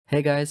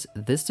Hey guys,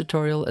 this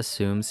tutorial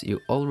assumes you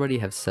already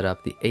have set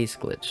up the ace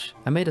glitch.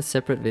 I made a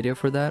separate video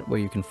for that where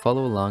you can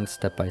follow along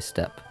step by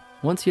step.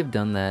 Once you've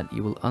done that,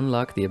 you will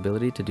unlock the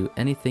ability to do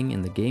anything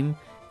in the game,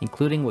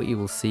 including what you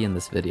will see in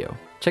this video.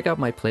 Check out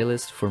my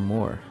playlist for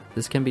more.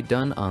 This can be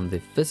done on the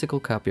physical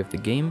copy of the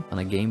game, on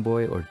a Game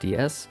Boy or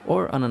DS,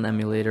 or on an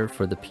emulator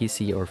for the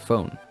PC or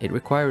phone. It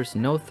requires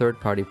no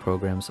third-party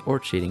programs or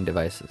cheating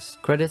devices.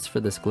 Credits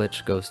for this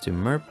glitch goes to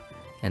Merp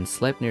and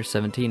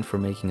Sleipnir17 for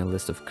making a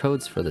list of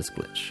codes for this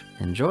glitch.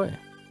 Enjoy!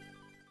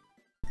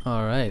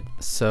 Alright,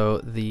 so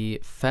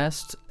the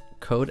fast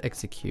code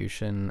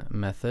execution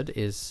method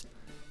is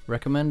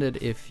recommended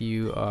if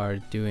you are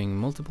doing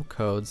multiple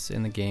codes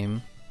in the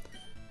game,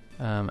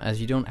 as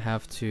you don't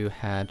have to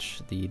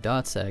hatch the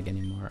dots egg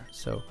anymore.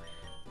 So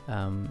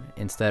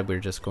instead we're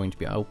just going to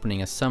be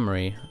opening a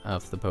summary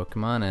of the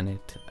Pokemon and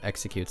it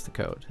executes the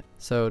code.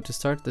 So to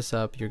start this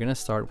up, you're gonna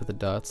start with the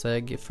dots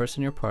egg first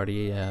in your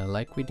party,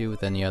 like we do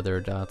with any other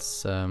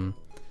dots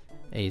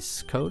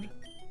ace code.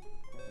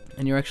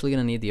 And you're actually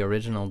gonna need the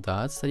original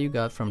dots that you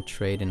got from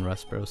trade in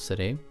Rustboro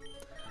City.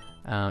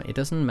 It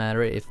doesn't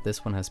matter if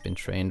this one has been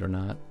trained or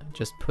not,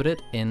 just put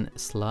it in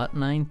slot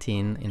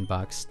 19 in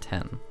box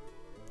 10.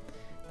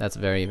 That's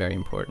very, very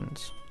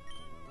important.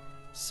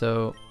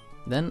 So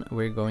then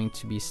we're going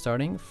to be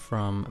starting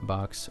from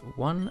box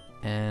 1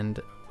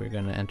 and we're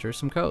going to enter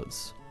some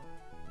codes.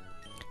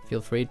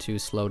 Feel free to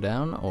slow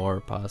down or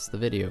pause the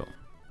video.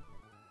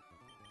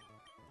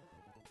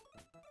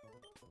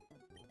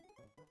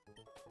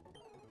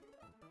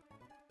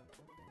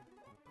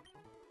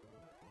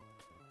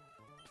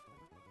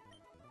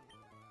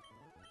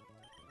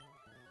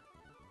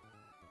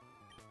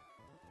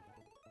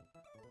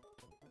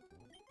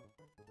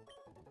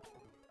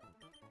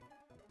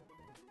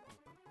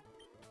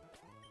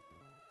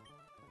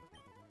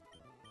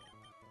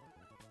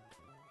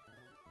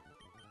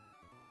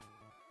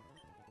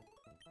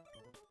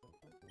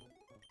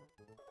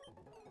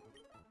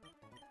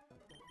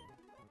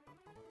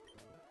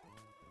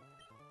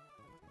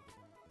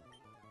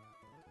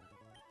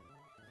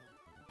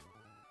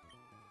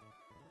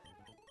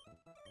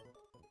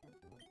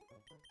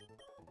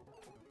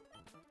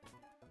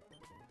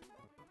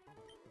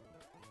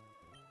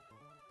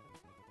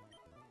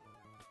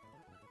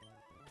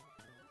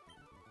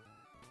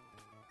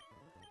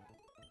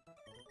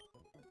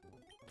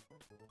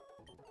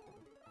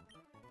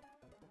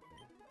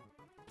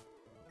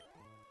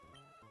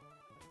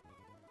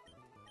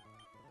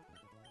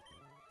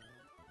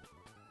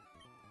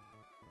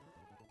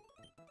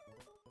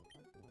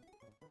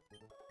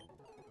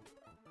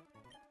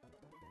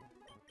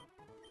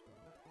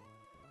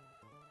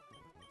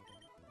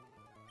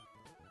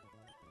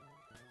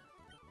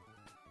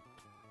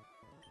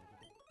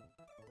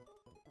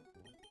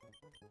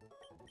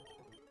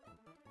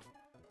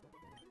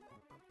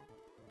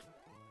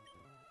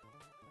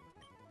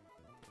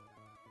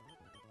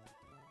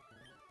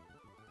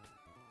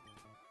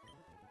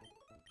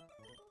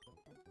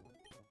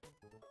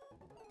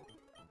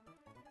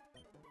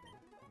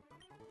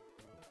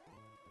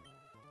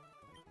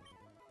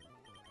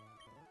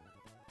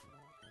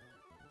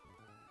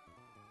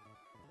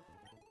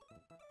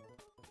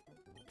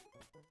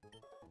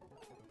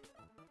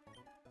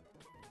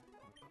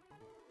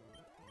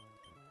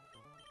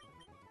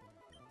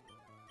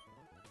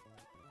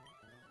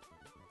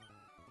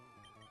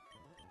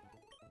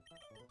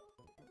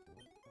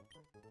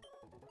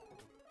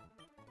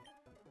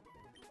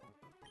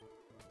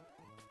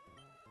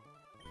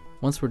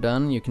 Once we're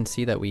done, you can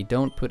see that we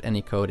don't put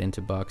any code into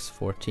box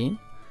 14.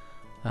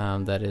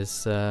 That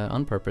is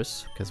on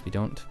purpose, because we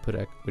don't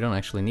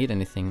actually need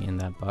anything in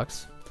that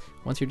box.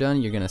 Once you're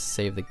done, you're gonna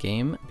save the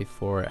game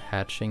before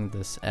hatching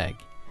this egg.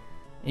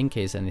 In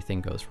case anything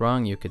goes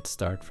wrong, you could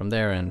start from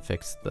there and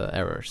fix the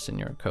errors in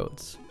your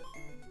codes.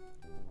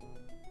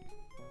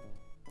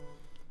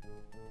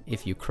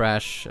 If you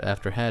crash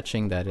after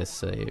hatching, that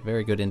is a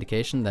very good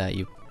indication that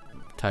you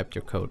typed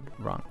your code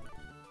wrong.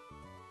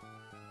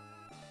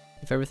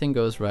 If everything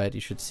goes right, you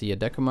should see a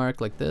deco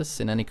mark like this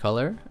in any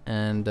color,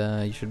 and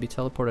you should be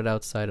teleported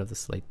outside of the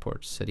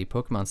Slateport City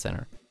Pokemon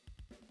Center.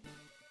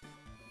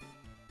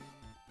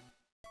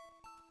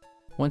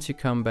 Once you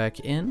come back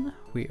in,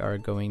 we are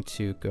going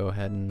to go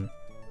ahead and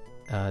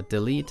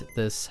delete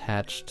this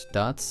hatched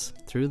dots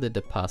through the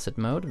deposit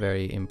mode,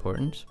 very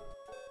important.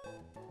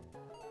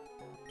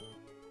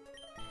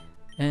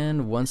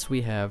 And once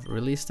we have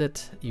released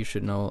it, you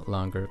should no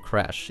longer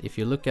crash. If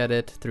you look at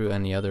it through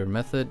any other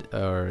method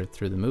or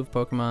through the move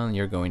Pokemon,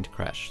 you're going to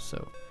crash,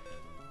 so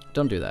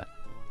don't do that.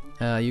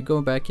 You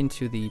go back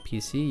into the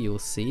PC, you'll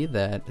see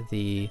that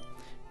the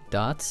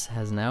dots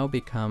has now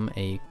become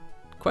a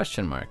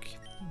question mark,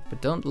 but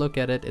don't look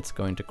at it, it's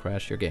going to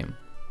crash your game.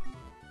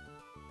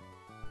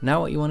 Now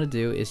what you want to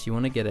do is you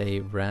want to get a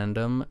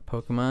random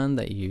Pokemon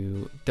that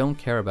you don't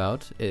care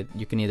about.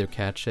 You can either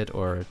catch it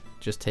or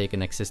just take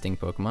an existing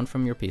Pokemon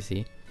from your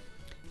PC.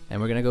 And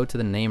we're going to go to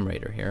the name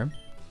rater here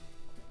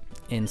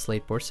in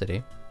Slateport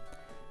City.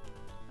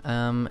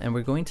 And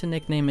we're going to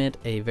nickname it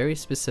a very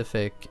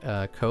specific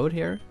code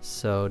here,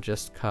 so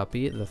just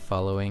copy the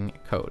following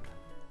code.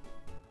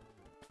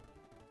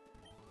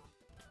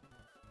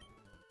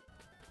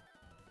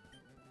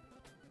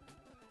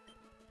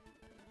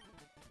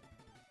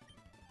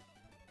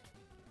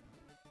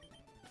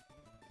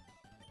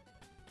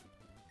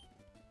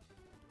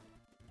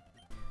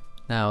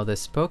 Now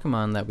this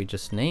Pokemon that we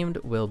just named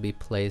will be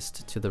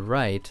placed to the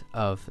right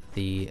of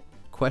the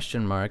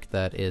question mark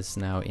that is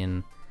now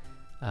in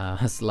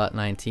slot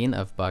 19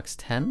 of box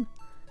 10.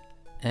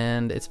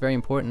 And it's very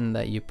important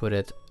that you put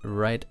it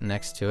right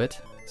next to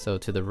it, so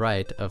to the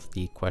right of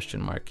the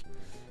question mark.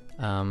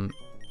 And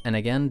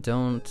again,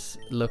 don't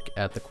look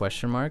at the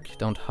question mark,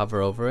 don't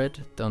hover over it,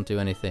 don't do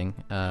anything,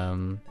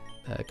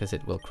 because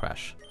it will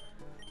crash.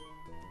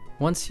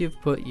 Once you've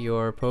put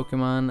your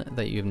Pokemon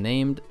that you've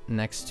named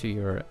next to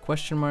your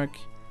question mark,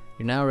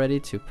 you're now ready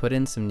to put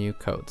in some new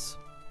codes.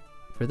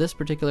 For this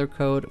particular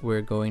code,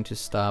 we're going to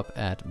stop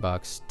at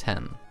box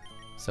 10.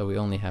 So we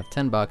only have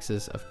 10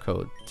 boxes of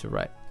code to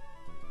write.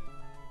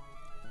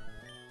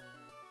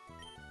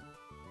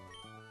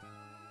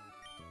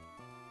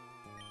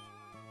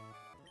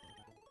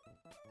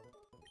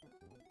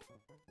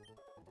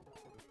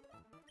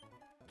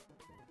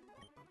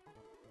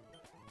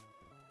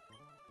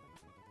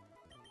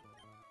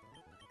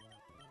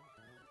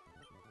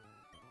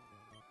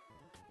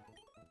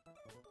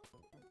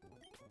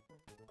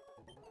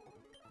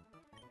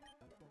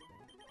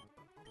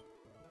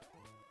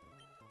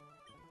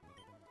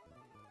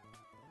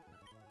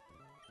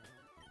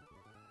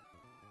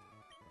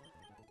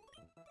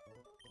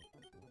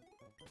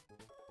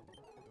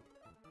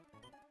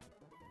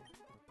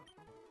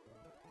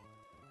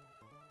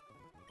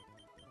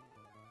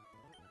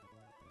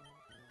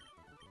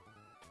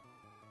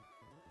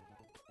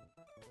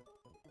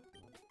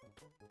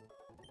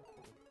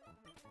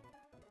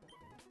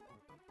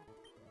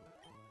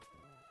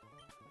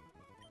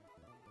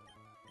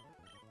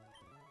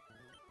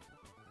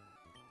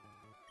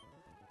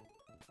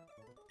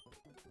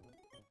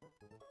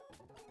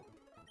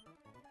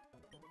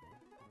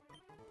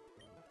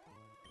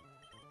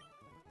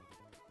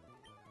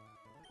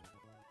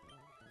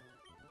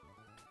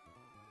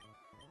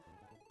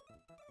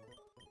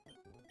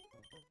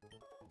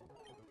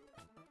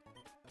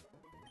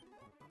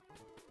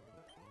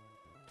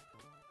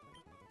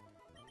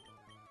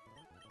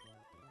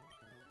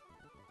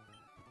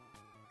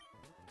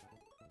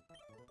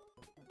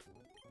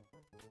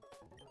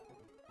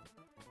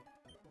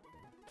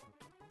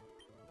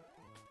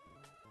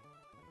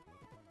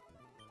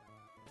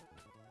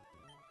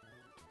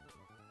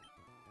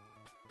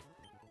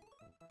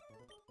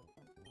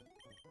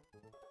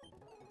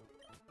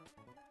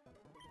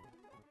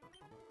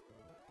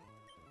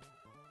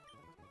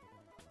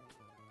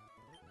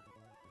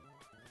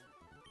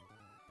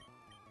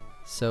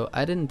 So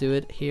I didn't do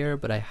it here,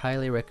 but I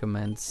highly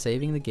recommend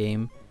saving the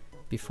game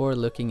before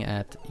looking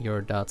at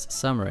your dots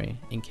summary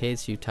in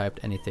case you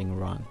typed anything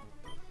wrong.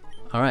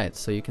 Alright,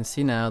 so you can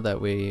see now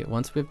that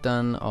once we've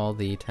done all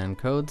the 10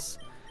 codes,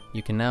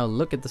 you can now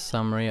look at the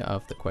summary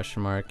of the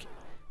question mark.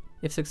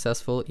 If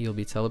successful, you'll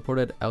be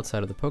teleported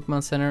outside of the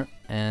Pokemon Center,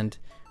 and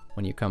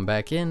when you come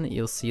back in,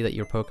 you'll see that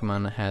your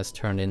Pokemon has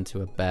turned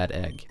into a bad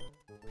egg.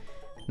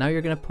 Now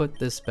you're gonna put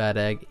this bad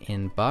egg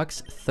in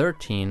box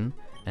 13,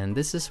 and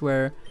this is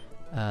where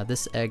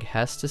this egg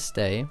has to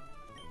stay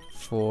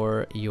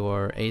for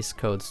your ace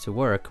codes to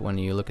work when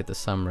you look at the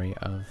summary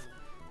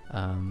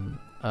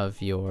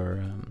of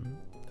your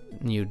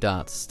new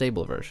dots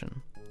stable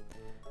version.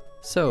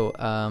 So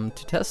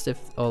to test if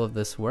all of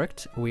this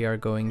worked, we are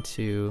going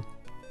to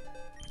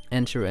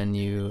enter a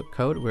new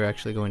code. We're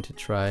actually going to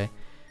try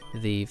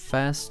the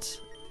fast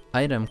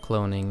item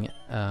cloning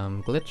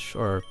glitch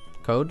or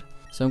code.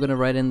 So I'm going to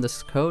write in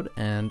this code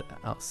and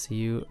I'll see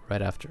you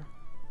right after.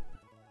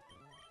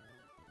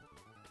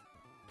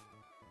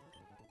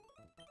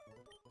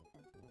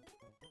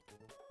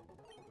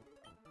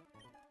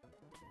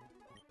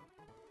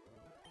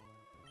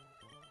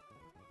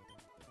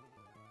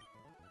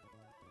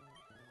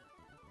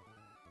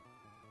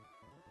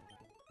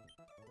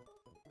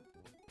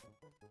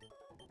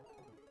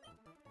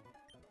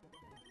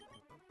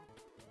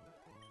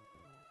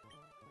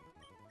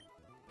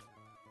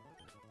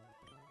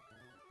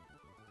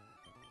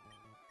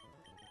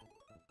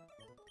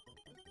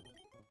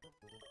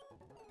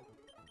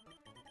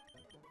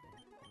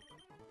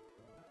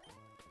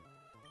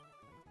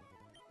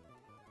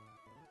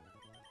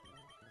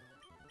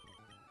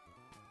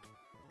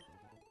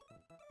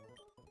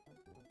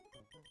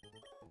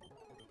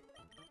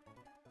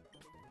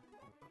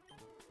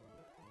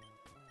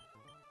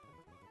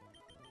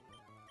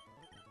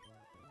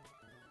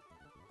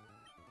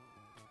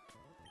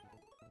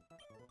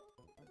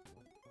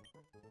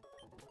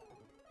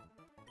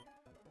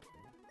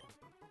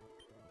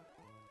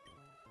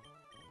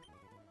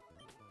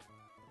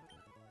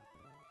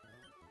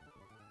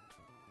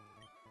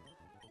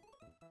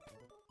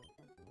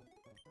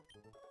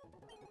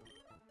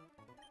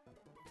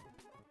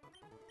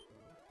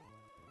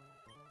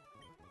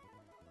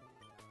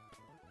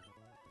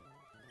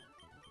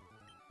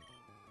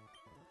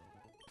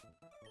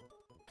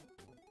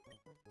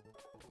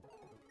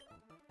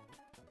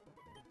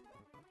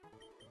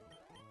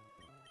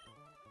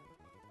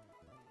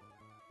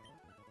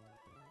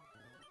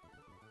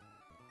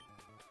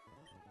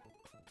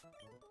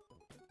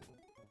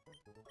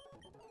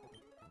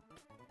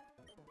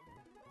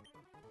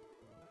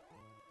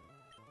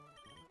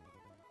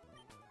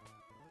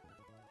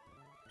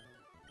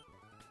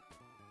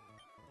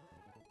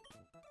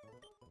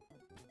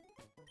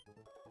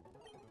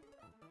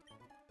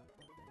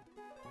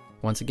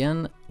 Once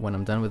again, when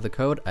I'm done with the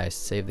code, I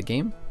save the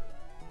game.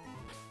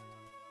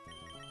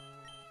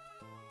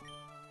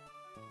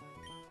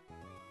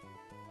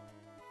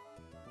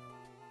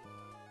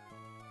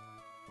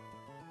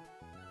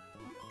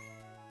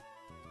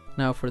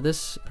 Now for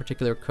this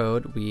particular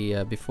code,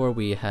 we before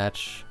we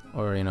hatch,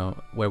 or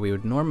where we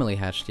would normally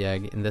hatch the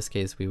egg, in this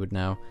case we would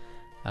now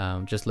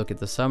just look at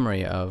the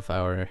summary of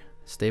our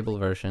stable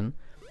version.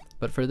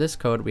 But for this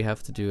code we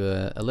have to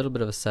do a little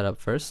bit of a setup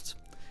first,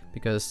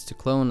 because to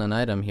clone an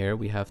item here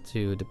we have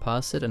to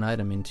deposit an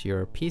item into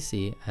your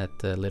PC at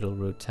the Little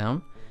Root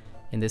Town.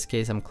 In this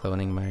case I'm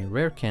cloning my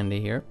rare candy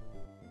here.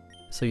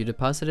 So you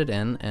deposit it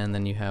in, and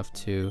then you have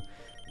to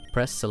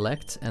press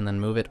select and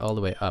then move it all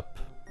the way up.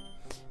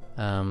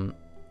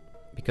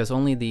 Because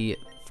only the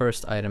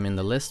first item in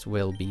the list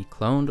will be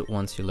cloned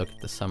once you look at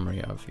the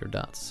summary of your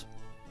dots.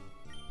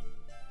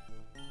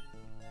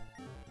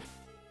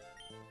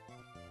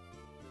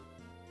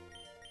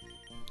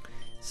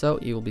 So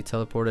you will be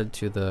teleported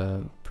to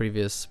the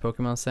previous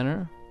Pokemon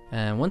Center,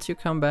 and once you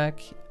come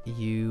back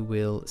you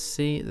will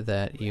see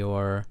that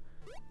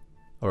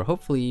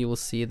hopefully you will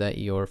see that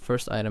your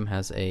first item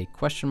has a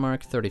question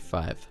mark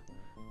 35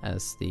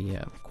 as the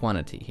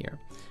quantity here.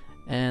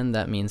 And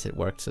that means it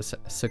worked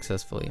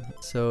successfully.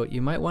 So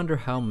you might wonder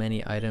how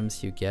many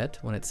items you get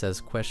when it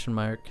says question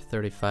mark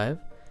 35,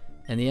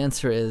 and the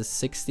answer is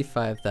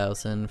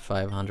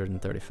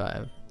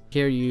 65,535.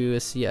 Here you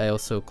see I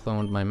also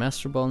cloned my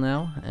Master Ball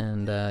now,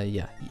 and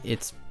yeah,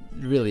 it's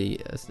really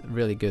a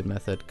really good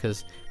method,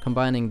 because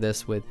combining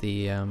this with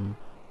the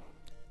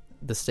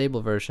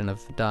stable version of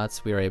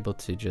dots, we are able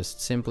to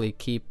just simply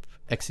keep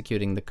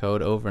executing the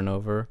code over and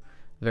over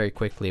very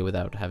quickly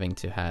without having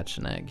to hatch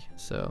an egg.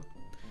 So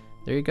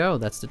there you go,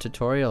 that's the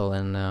tutorial,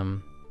 and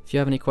if you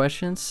have any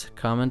questions,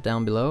 comment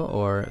down below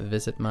or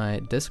visit my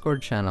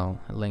Discord channel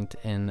linked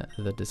in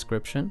the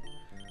description,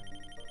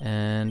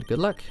 and good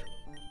luck!